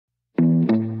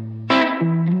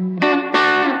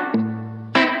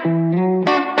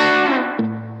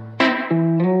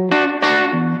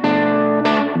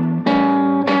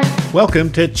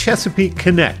Welcome to Chesapeake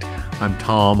Connect. I'm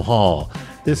Tom Hall.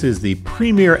 This is the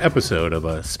premiere episode of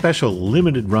a special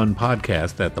limited-run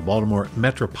podcast that the Baltimore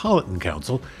Metropolitan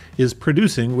Council is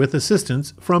producing with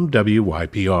assistance from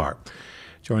WYPR.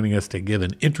 Joining us to give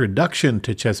an introduction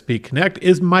to Chesapeake Connect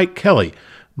is Mike Kelly.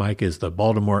 Mike is the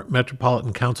Baltimore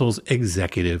Metropolitan Council's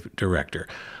Executive Director.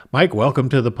 Mike, welcome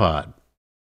to the pod.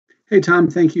 Hey,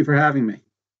 Tom. Thank you for having me.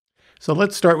 So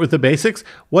let's start with the basics.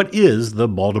 What is the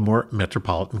Baltimore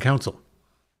Metropolitan Council?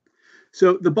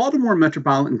 So the Baltimore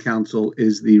Metropolitan Council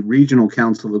is the regional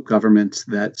council of governments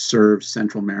that serves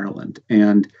Central Maryland.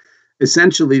 And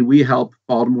essentially, we help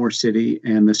Baltimore City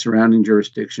and the surrounding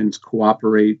jurisdictions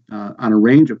cooperate on a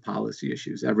range of policy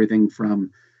issues, everything from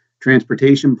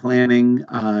transportation planning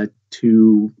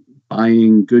to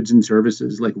buying goods and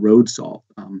services like road salt.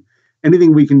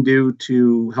 Anything we can do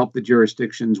to help the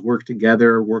jurisdictions work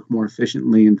together, work more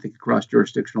efficiently, and think across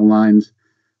jurisdictional lines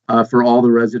for all the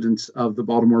residents of the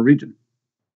Baltimore region.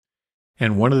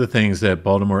 And one of the things that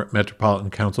Baltimore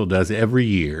Metropolitan Council does every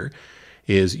year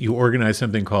is you organize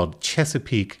something called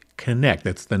Chesapeake Connect.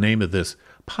 That's the name of this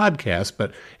podcast,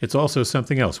 but it's also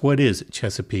something else. What is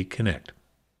Chesapeake Connect?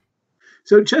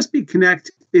 So Chesapeake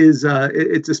Connect is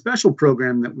it's a special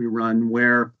program that we run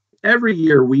where every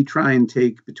year we try and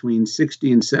take between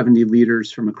 60 and 70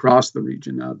 leaders from across the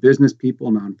region, business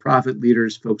people, nonprofit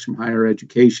leaders, folks from higher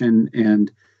education,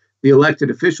 and the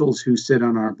elected officials who sit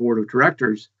on our board of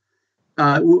directors.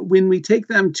 When we take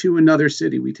them to another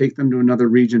city, we take them to another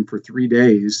region for 3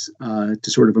 days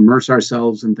to sort of immerse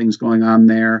ourselves in things going on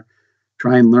there,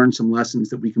 try and learn some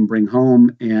lessons that we can bring home,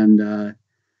 and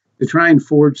to try and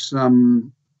forge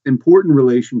some important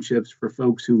relationships for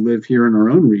folks who live here in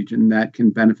our own region that can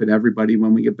benefit everybody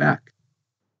when we get back.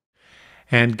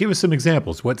 And give us some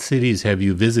examples. What cities have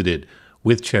you visited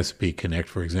with Chesapeake Connect,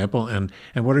 for example, and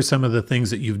what are some of the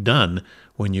things that you've done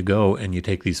when you go and you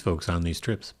take these folks on these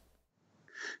trips?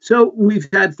 So we've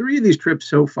had 3 of these trips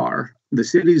so far. The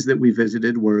cities that we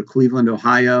visited were Cleveland,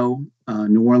 Ohio,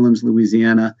 New Orleans,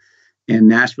 Louisiana, and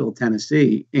Nashville,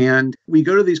 Tennessee. And we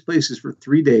go to these places for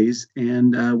 3 days,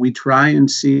 and we try and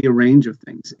see a range of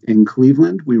things. In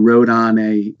Cleveland, we rode on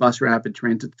a bus rapid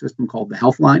transit system called the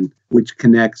Health Line, which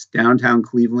connects downtown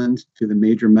Cleveland to the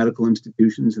major medical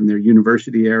institutions in their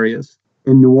university areas.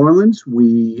 In New Orleans,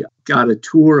 we got a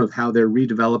tour of how they're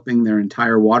redeveloping their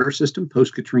entire water system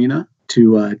post-Katrina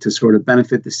to sort of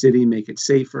benefit the city, make it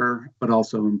safer, but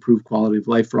also improve quality of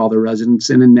life for all their residents.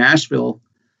 And in Nashville,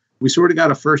 we sort of got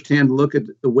a firsthand look at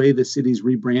the way the city's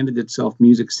rebranded itself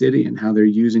Music City and how they're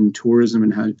using tourism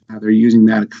and how they're using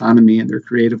that economy and their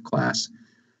creative class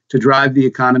to drive the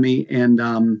economy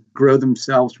and grow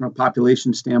themselves from a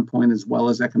population standpoint as well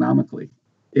as economically.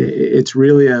 It's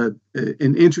really an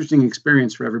interesting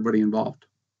experience for everybody involved.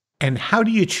 And how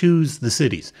do you choose the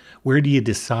cities? Where do you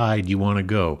decide you want to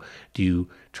go? Do you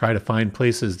try to find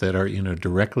places that are,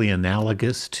 directly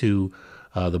analogous to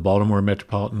the Baltimore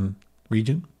metropolitan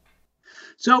region?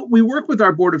 So we work with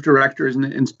our board of directors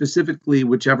and specifically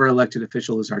whichever elected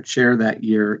official is our chair that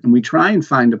year. And we try and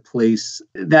find a place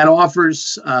that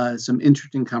offers some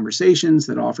interesting conversations,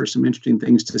 that offers some interesting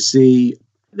things to see.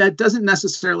 That doesn't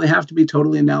necessarily have to be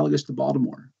totally analogous to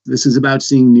Baltimore. This is about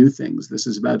seeing new things. This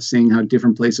is about seeing how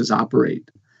different places operate.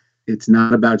 It's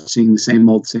not about seeing the same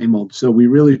old, same old. So we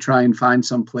really try and find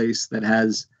some place that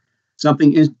has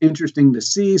something interesting to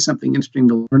see, something interesting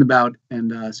to learn about,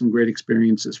 and some great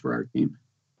experiences for our team.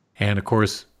 And of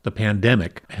course, the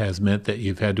pandemic has meant that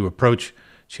you've had to approach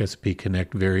Chesapeake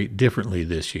Connect very differently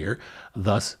this year.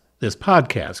 Thus, this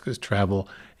podcast, because travel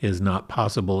is not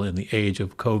possible in the age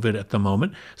of COVID at the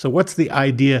moment. So what's the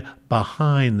idea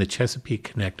behind the Chesapeake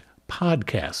Connect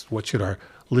podcast? What should our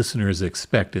listeners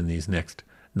expect in these next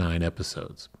 9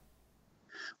 episodes?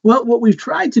 Well, what we've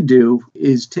tried to do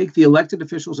is take the elected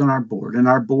officials on our board, and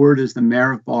our board is the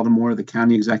mayor of Baltimore, the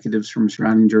county executives from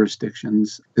surrounding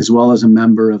jurisdictions, as well as a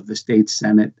member of the state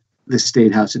senate, the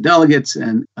state house of delegates,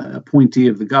 and an appointee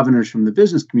of the governors from the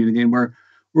business community. And we're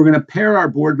going to pair our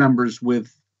board members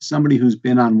with somebody who's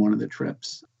been on one of the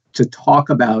trips to talk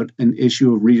about an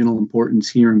issue of regional importance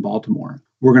here in Baltimore.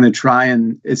 We're going to try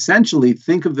and essentially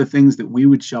think of the things that we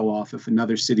would show off if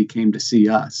another city came to see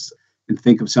us, and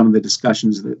think of some of the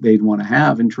discussions that they'd want to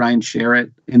have and try and share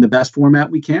it in the best format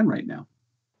we can right now.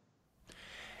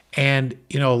 And,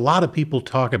 a lot of people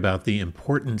talk about the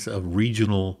importance of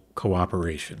regional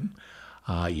cooperation.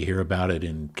 You hear about it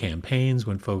in campaigns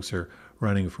when folks are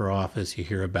running for office. You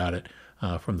hear about it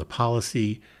from the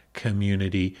policy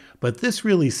community. But this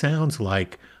really sounds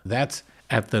like that's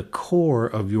at the core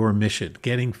of your mission,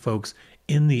 getting folks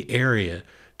in the area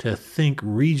to think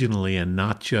regionally and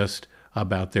not just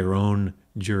about their own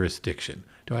jurisdiction.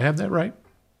 Do I have that right?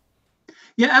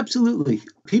 Yeah, absolutely.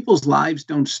 People's lives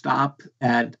don't stop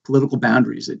at political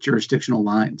boundaries, at jurisdictional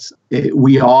lines.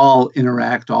 We all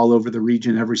interact all over the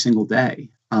region every single day,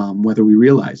 whether we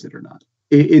realize it or not.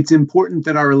 It's important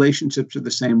that our relationships are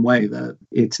the same way.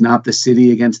 It's not the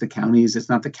city against the counties. It's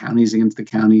not the counties against the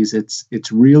counties.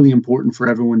 It's really important for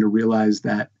everyone to realize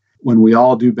that when we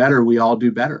all do better, we all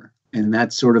do better. And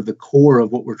that's sort of the core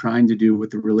of what we're trying to do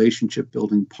with the relationship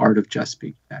building part of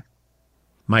Chesapeake Connect.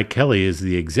 Mike Kelly is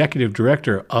the executive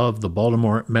director of the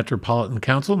Baltimore Metropolitan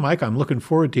Council. Mike, I'm looking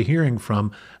forward to hearing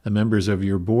from the members of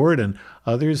your board and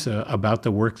others about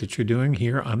the work that you're doing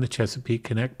here on the Chesapeake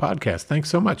Connect podcast. Thanks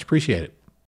so much. Appreciate it.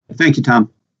 Thank you, Tom.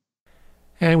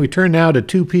 And we turn now to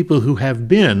two people who have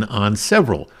been on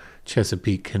several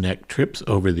Chesapeake Connect trips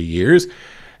over the years.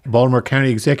 Baltimore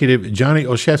County Executive Johnny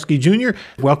Olszewski Jr.,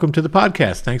 welcome to the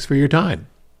podcast. Thanks for your time.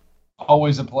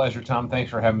 Always a pleasure, Tom.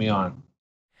 Thanks for having me on.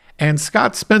 And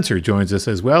Scot Spencer joins us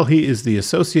as well. He is the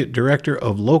Associate Director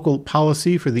of Local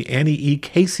Policy for the Annie E.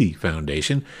 Casey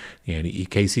Foundation. The Annie E.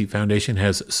 Casey Foundation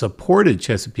has supported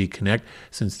Chesapeake Connect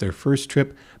since their first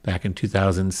trip back in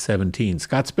 2017.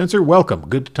 Scot Spencer, welcome.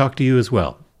 Good to talk to you as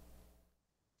well.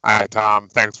 Hi, Tom.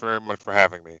 Thanks very much for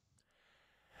having me.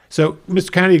 So,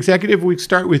 Mr. County Executive, we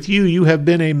start with you. You have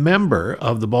been a member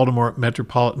of the Baltimore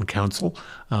Metropolitan Council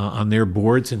on their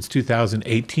board since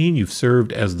 2018. You've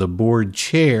served as the board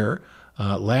chair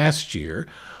last year.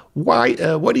 What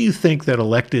do you think that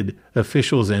elected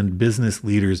officials and business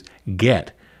leaders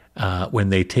get when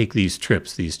they take these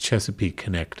trips, these Chesapeake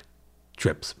Connect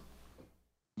trips?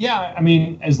 Yeah, I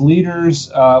mean, as leaders,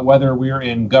 whether we're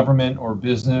in government or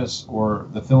business or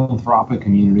the philanthropic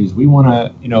communities, we want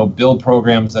to, build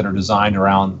programs that are designed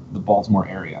around the Baltimore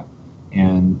area.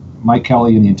 And Mike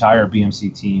Kelly and the entire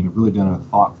BMC team have really done a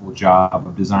thoughtful job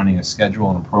of designing a schedule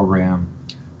and a program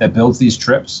that builds these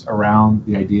trips around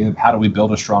the idea of how do we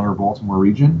build a stronger Baltimore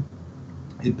region.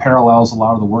 It parallels a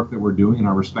lot of the work that we're doing in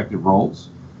our respective roles.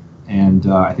 And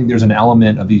I think there's an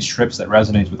element of these trips that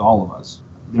resonates with all of us.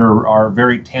 There are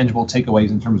very tangible takeaways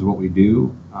in terms of what we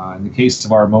do. In the case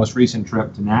of our most recent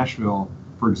trip to Nashville,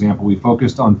 for example, we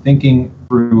focused on thinking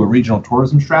through a regional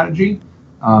tourism strategy.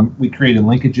 We created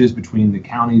linkages between the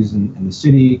counties and the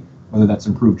city, whether that's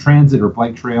improved transit or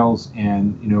bike trails,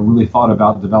 and really thought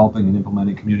about developing and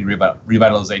implementing community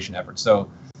revitalization efforts. So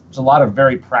there's a lot of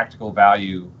very practical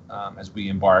value as we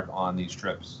embark on these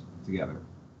trips together.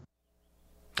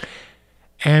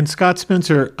 And Scot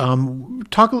Spencer,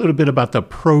 talk a little bit about the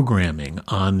programming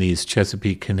on these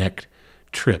Chesapeake Connect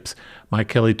trips. Mike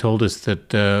Kelly told us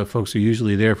that folks are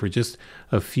usually there for just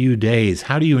a few days.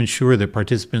 How do you ensure that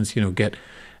participants, get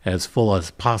as full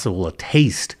as possible a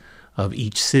taste of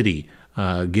each city,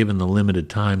 given the limited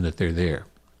time that they're there?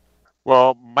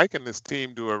 Well, Mike and his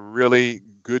team do a really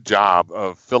good job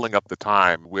of filling up the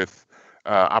time with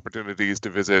opportunities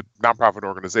to visit nonprofit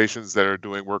organizations that are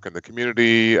doing work in the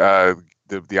community,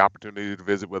 the opportunity to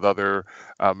visit with other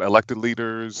elected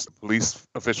leaders, police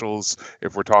officials,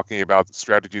 if we're talking about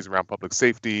strategies around public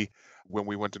safety. When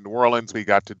we went to New Orleans, we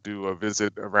got to do a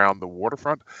visit around the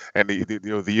waterfront and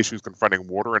the issues confronting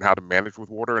water and how to manage with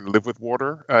water and live with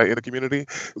water in a community.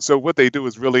 So what they do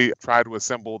is really try to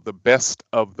assemble the best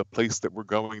of the place that we're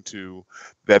going to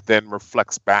that then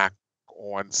reflects back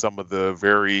on some of the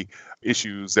very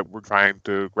issues that we're trying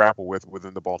to grapple with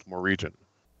within the Baltimore region.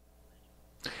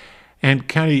 And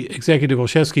County Executive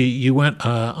Olszewski, you went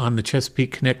on the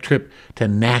Chesapeake Connect trip to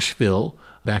Nashville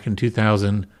back in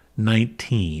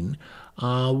 2019.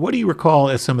 What do you recall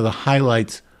as some of the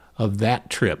highlights of that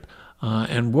trip?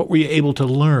 And what were you able to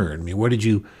learn? I mean, what did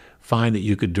you find that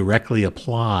you could directly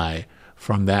apply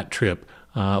from that trip?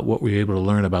 What were you able to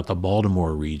learn about the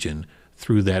Baltimore region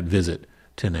through that visit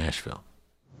to Nashville?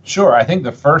 Sure. I think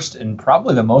the first and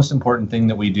probably the most important thing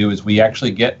that we do is we actually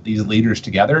get these leaders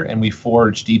together and we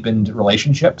forge deepened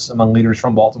relationships among leaders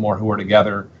from Baltimore who are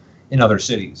together in other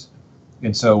cities.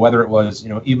 And so whether it was,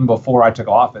 even before I took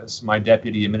office, my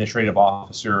deputy administrative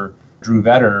officer, Drew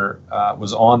Vetter,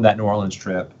 was on that New Orleans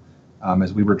trip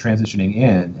as we were transitioning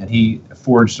in, and he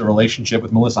forged a relationship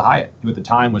with Melissa Hyatt, who at the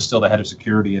time was still the head of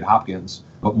security at Hopkins,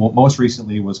 but most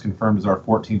recently was confirmed as our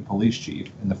 14th police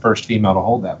chief and the first female to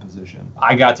hold that position.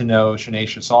 I got to know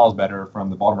Shanesha Sauls better from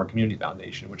the Baltimore Community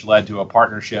Foundation, which led to a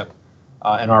partnership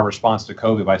in our response to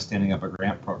COVID by standing up a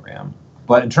grant program.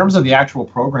 But in terms of the actual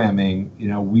programming,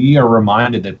 we are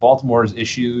reminded that Baltimore's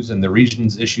issues and the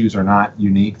region's issues are not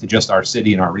unique to just our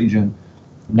city and our region.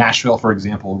 Nashville, for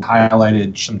example,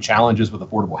 highlighted some challenges with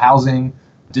affordable housing,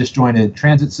 disjointed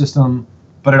transit system,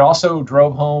 but it also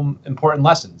drove home important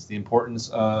lessons, the importance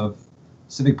of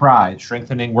civic pride,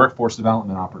 strengthening workforce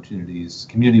development opportunities,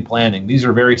 community planning. These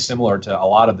are very similar to a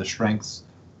lot of the strengths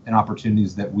and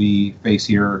opportunities that we face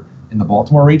here in the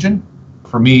Baltimore region.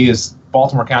 For me, as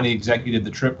Baltimore County Executive,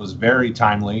 the trip was very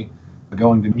timely,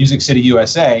 going to Music City,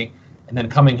 USA, and then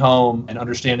coming home and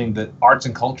understanding the arts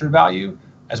and culture value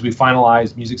as we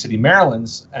finalized Music City,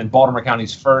 Maryland's and Baltimore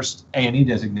County's first A&E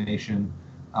designation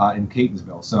in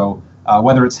Catonsville. So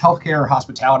whether it's healthcare or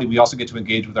hospitality, we also get to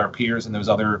engage with our peers in those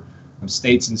other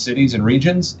states and cities and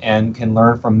regions and can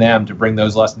learn from them to bring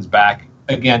those lessons back,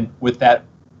 again, with that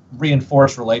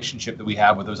reinforced relationship that we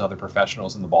have with those other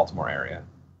professionals in the Baltimore area.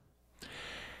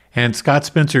 And Scot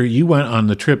Spencer, you went on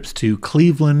the trips to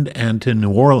Cleveland and to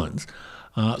New Orleans.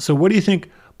 So what do you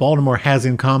think Baltimore has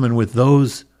in common with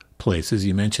those places?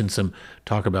 You mentioned some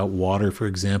talk about water, for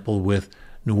example, with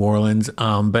New Orleans.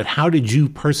 But how did you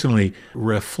personally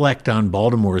reflect on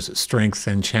Baltimore's strengths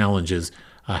and challenges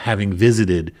having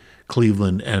visited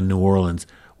Cleveland and New Orleans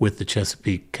with the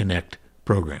Chesapeake Connect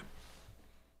program?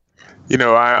 You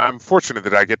know, I'm fortunate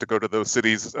that I get to go to those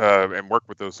cities and work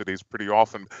with those cities pretty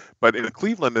often. But in the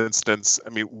Cleveland instance, I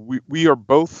mean, we are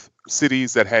both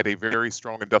cities that had a very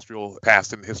strong industrial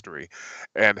past in history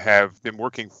and have been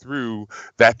working through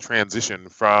that transition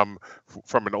from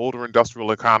an older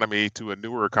industrial economy to a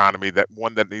newer economy, that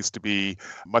one that needs to be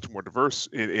much more diverse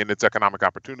in its economic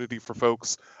opportunity for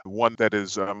folks, one that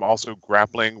is also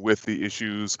grappling with the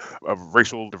issues of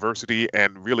racial diversity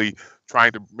and really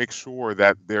trying to make sure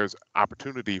that there's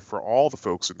opportunity for all the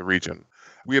folks in the region.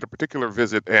 We had a particular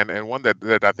visit, and one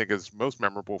that I think is most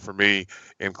memorable for me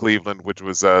in Cleveland, which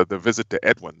was the visit to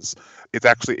Edwin's. It's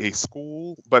actually a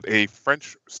school, but a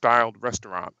French-styled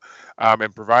restaurant,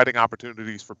 and providing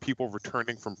opportunities for people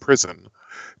returning from prison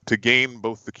to gain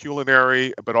both the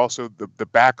culinary, but also the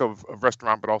back of a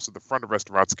restaurant, but also the front of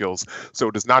restaurant skills. So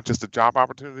it is not just a job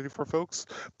opportunity for folks,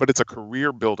 but it's a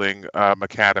career-building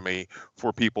academy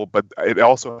for people, but it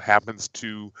also happens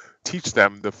to teach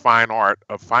them the fine art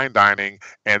of fine dining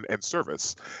and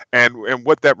service. And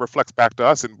what that reflects back to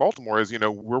us in Baltimore is, you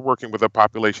know, we're working with a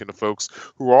population of folks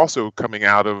who are also coming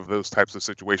out of those types of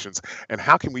situations. And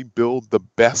how can we build the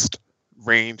best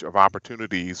range of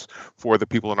opportunities for the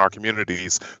people in our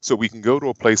communities so we can go to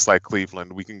a place like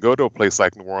Cleveland, we can go to a place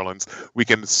like New Orleans, we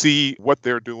can see what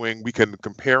they're doing, we can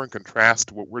compare and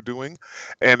contrast what we're doing.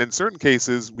 And in certain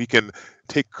cases, we can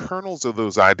take kernels of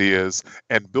those ideas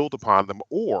and build upon them,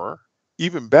 or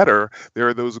even better, there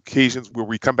are those occasions where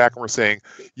we come back and we're saying,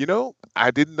 you know, I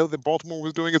didn't know that Baltimore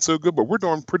was doing it so good, but we're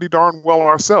doing pretty darn well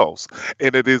ourselves.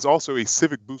 And it is also a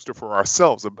civic booster for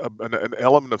ourselves, an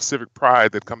element of civic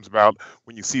pride that comes about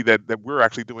when you see that we're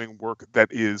actually doing work that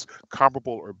is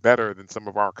comparable or better than some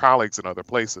of our colleagues in other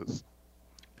places.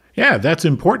 Yeah, that's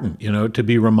important, you know, to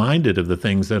be reminded of the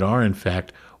things that are, in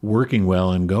fact, working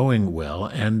well and going well.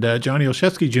 And Johnny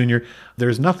Olszewski Jr.,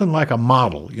 there's nothing like a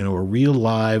model, you know, a real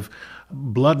live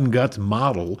blood and guts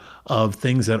model of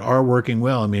things that are working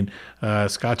well. I mean,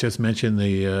 Scott just mentioned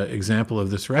the example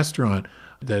of this restaurant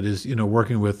that is, you know,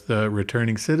 working with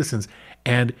returning citizens.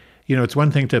 And, you know, it's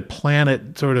one thing to plan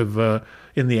it sort of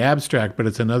in the abstract, but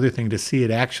it's another thing to see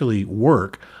it actually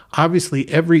work. Obviously,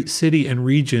 every city and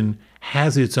region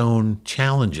has its own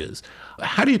challenges.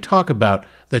 How do you talk about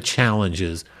the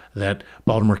challenges that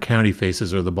Baltimore County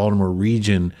faces or the Baltimore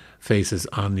region faces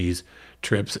on these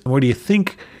trips? What do you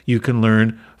think you can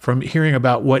learn from hearing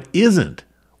about what isn't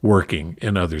working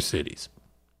in other cities?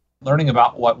 Learning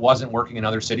about what wasn't working in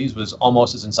other cities was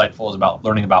almost as insightful as about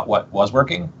learning about what was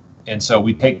working. And so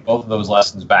we take both of those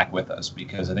lessons back with us,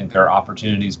 because I think there are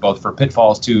opportunities both for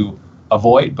pitfalls to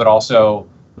avoid, but also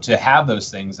to have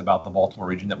those things about the Baltimore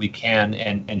region that we can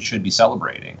and should be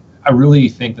celebrating. I really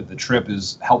think that the trip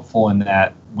is helpful in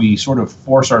that we sort of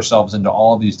force ourselves into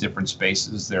all of these different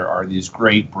spaces. There are these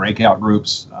great breakout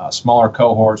groups, smaller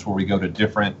cohorts where we go to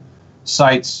different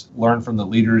sites, learn from the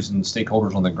leaders and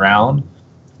stakeholders on the ground.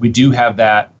 We do have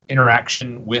that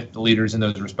interaction with the leaders in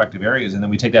those respective areas, and then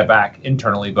we take that back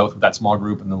internally, both with that small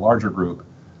group and the larger group.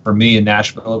 For me in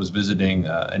Nashville, it was visiting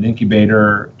an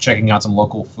incubator, checking out some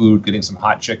local food, getting some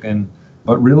hot chicken,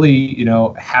 but really, you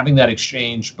know, having that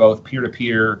exchange both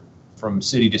peer-to-peer from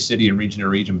city to city and region to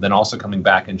region, but then also coming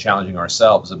back and challenging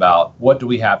ourselves about what do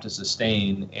we have to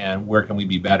sustain and where can we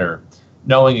be better.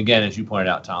 Knowing, again, as you pointed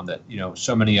out, Tom, that, you know,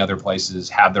 so many other places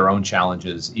have their own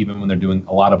challenges, even when they're doing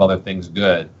a lot of other things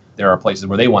good. There are places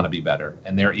where they want to be better,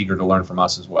 and they're eager to learn from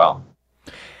us as well.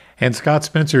 And Scot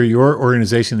Spencer, your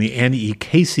organization, the Annie E.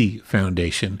 Casey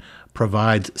Foundation,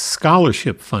 provides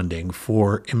scholarship funding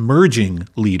for emerging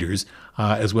leaders,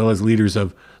 as well as leaders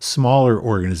of smaller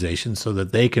organizations, so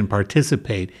that they can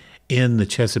participate in the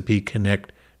Chesapeake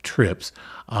Connect trips.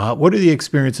 What are the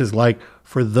experiences like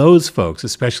for those folks,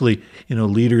 especially,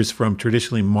 leaders from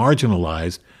traditionally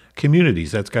marginalized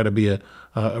communities? That's got to be a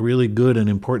really good and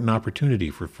important opportunity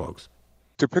for folks.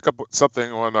 To pick up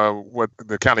something on what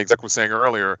the county exec was saying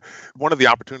earlier, one of the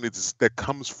opportunities that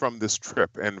comes from this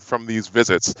trip and from these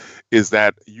visits is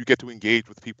that you get to engage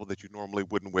with people that you normally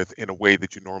wouldn't with in a way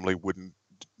that you normally wouldn't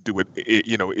do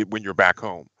it, when you're back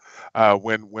home.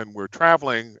 When we're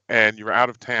traveling and you're out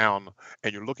of town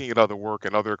and you're looking at other work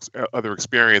and other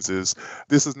experiences,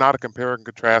 this is not a compare and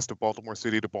contrast of Baltimore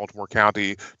City to Baltimore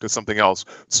County to something else.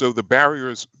 So the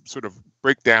barriers sort of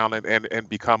break down and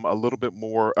become a little bit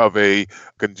more of a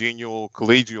congenial,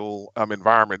 collegial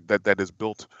environment that is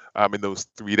built in those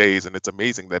 3 days. And it's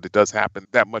amazing that it does happen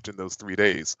that much in those 3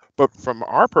 days. But from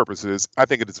our purposes, I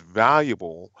think it is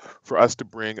valuable for us to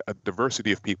bring a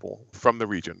diversity of people from the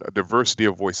region, a diversity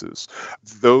of voices,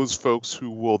 those folks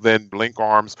who will then link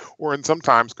arms or and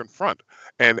sometimes confront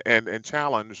and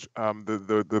challenge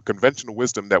the conventional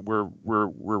wisdom that we're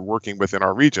working with in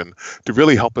our region to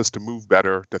really help us to move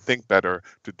better, to think better,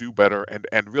 to do better,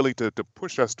 and really to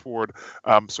push us toward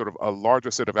sort of a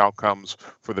larger set of outcomes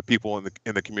for the people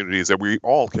in the communities that we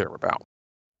all care about.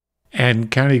 And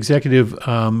County Executive,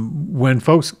 when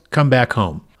folks come back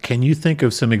home, can you think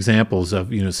of some examples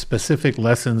of specific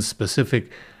lessons,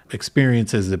 specific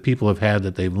experiences that people have had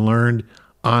that they've learned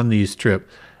on these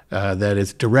trips that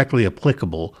is directly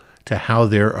applicable to how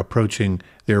they're approaching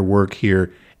their work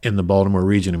here in the Baltimore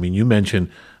region? I mean, you mentioned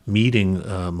meeting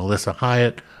Melissa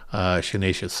Hyatt,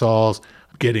 Shanesha Sauls,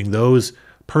 getting those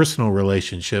personal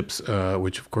relationships,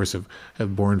 which of course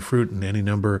have borne fruit in any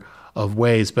number of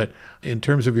ways. But in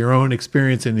terms of your own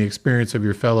experience and the experience of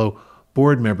your fellow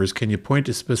board members, can you point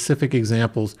to specific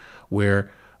examples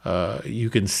where you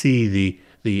can see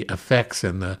the effects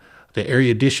and the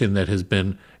erudition that has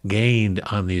been gained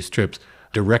on these trips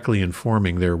directly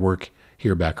informing their work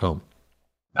here back home?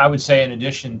 I would say, in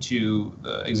addition to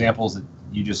the examples that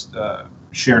you just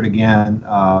shared again,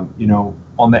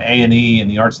 on the A&E and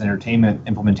the arts and entertainment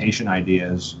implementation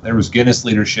ideas, there was Guinness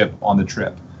leadership on the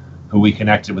trip, who we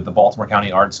connected with the Baltimore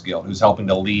County Arts Guild, who's helping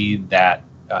to lead that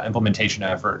implementation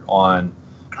effort on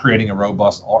creating a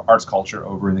robust arts culture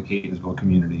over in the Catonsville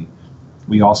community.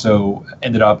 We also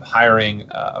ended up hiring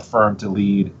a firm to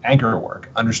lead anchor work,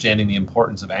 understanding the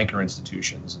importance of anchor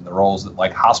institutions and the roles that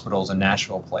like hospitals in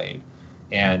Nashville played,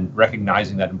 and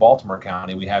recognizing that in Baltimore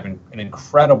County we have an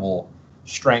incredible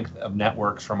strength of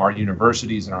networks from our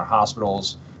universities and our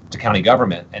hospitals to county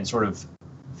government, and sort of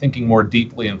thinking more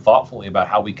deeply and thoughtfully about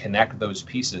how we connect those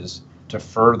pieces to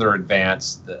further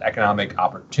advance the economic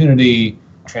opportunity,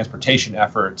 transportation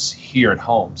efforts here at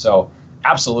home. So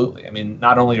absolutely. I mean,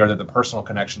 not only are there the personal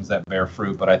connections that bear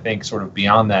fruit, but I think sort of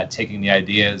beyond that, taking the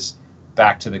ideas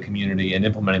back to the community and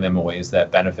implementing them in ways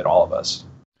that benefit all of us.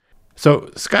 So,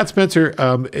 Scot Spencer,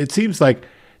 it seems like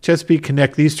Chesapeake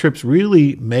Connect, these trips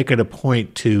really make it a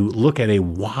point to look at a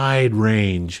wide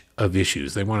range of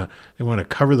issues. They want to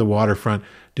cover the waterfront,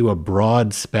 do a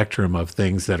broad spectrum of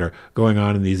things that are going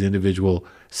on in these individual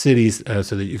cities,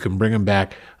 so that you can bring them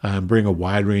back and bring a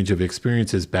wide range of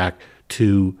experiences back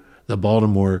to the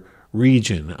Baltimore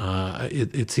region.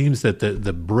 It seems that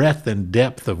the breadth and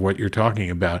depth of what you're talking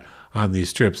about on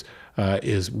these trips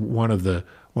is one of the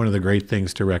great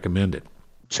things to recommend it.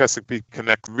 Chesapeake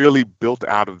Connect really built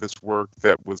out of this work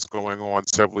that was going on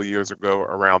several years ago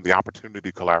around the Opportunity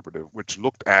Collaborative, which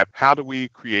looked at how do we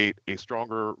create a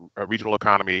stronger regional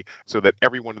economy so that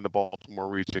everyone in the Baltimore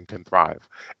region can thrive.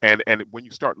 And when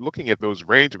you start looking at those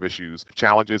range of issues,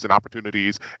 challenges and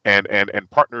opportunities and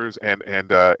partners and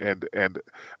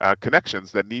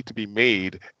connections that need to be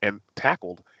made and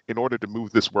tackled in order to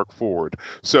move this work forward.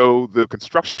 So the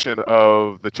construction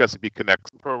of the Chesapeake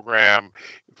Connect program,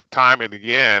 time and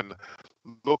again,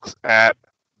 looks at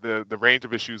the range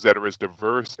of issues that are as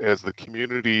diverse as the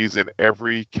communities in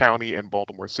every county and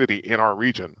Baltimore City in our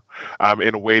region,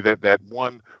 in a way that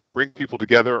one, bring people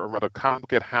together around a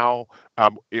look at how,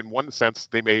 in one sense,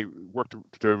 they may work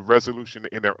to resolution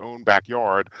in their own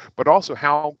backyard, but also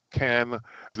how can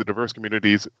the diverse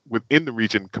communities within the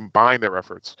region combine their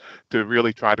efforts to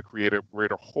really try to create a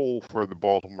greater whole for the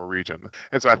Baltimore region.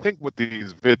 And so I think what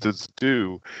these visits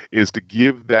do is to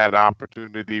give that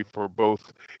opportunity for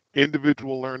both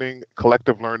individual learning,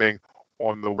 collective learning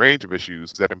on the range of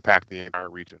issues that impact the entire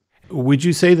region. Would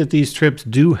you say that these trips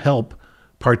do help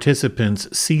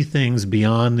participants see things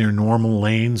beyond their normal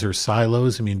lanes or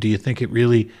silos? I mean, do you think it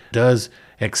really does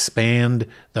expand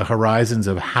the horizons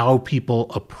of how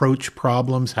people approach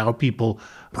problems, how people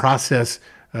process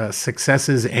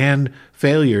successes and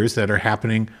failures that are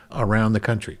happening around the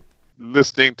country?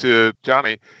 Listening to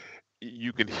Johnny,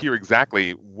 you can hear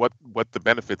exactly what the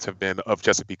benefits have been of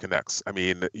Chesapeake Connects. I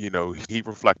mean, he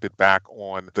reflected back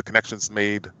on the connections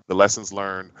made, the lessons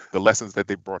learned, the lessons that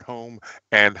they brought home,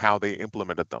 and how they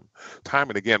implemented them. Time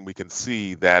and again, we can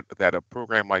see that a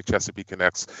program like Chesapeake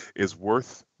Connects is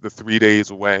worth the 3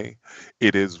 days away.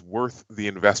 It is worth the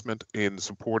investment in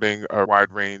supporting a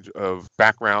wide range of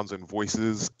backgrounds and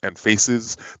voices and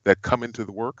faces that come into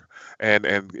the work and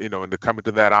to come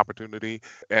into that opportunity.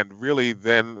 And really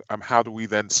then how do we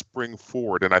then spring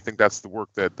forward? And I think that's the work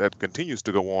that continues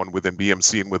to go on within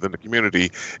BMC and within the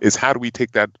community, is how do we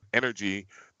take that energy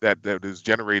that is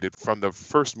generated from the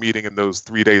first meeting in those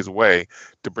 3 days away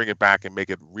to bring it back and make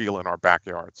it real in our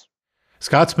backyards.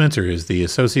 Scot Spencer is the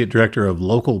Associate Director of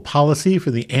Local Policy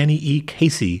for the Annie E.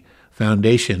 Casey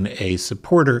Foundation, a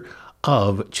supporter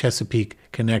of Chesapeake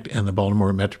Connect and the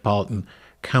Baltimore Metropolitan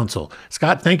Council.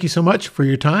 Scot, thank you so much for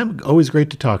your time. Always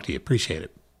great to talk to you. Appreciate it.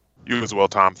 You as well,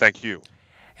 Tom. Thank you.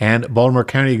 And Baltimore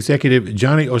County Executive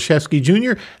Johnny Olszewski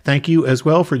Jr., thank you as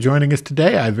well for joining us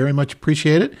today. I very much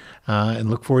appreciate it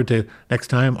and look forward to next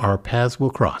time our paths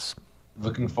will cross.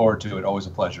 Looking forward to it. Always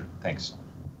a pleasure. Thanks.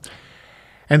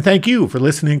 And thank you for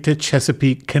listening to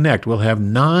Chesapeake Connect. We'll have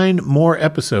 9 more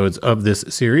episodes of this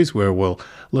series where we'll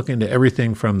look into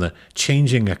everything from the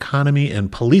changing economy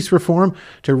and police reform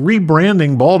to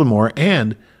rebranding Baltimore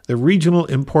and the regional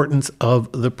importance of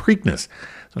the Preakness.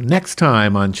 So next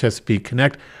time on Chesapeake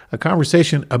Connect, a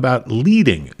conversation about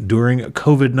leading during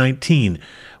COVID-19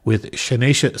 with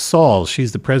Shanesha Saul.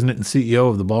 She's the president and CEO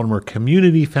of the Baltimore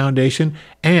Community Foundation,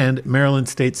 and Maryland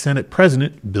State Senate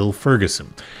President Bill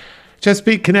Ferguson.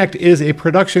 Chesapeake Connect is a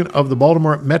production of the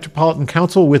Baltimore Metropolitan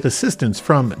Council with assistance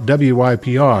from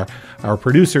WYPR. Our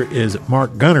producer is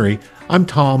Mark Gunnery. I'm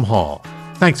Tom Hall.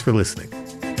 Thanks for listening.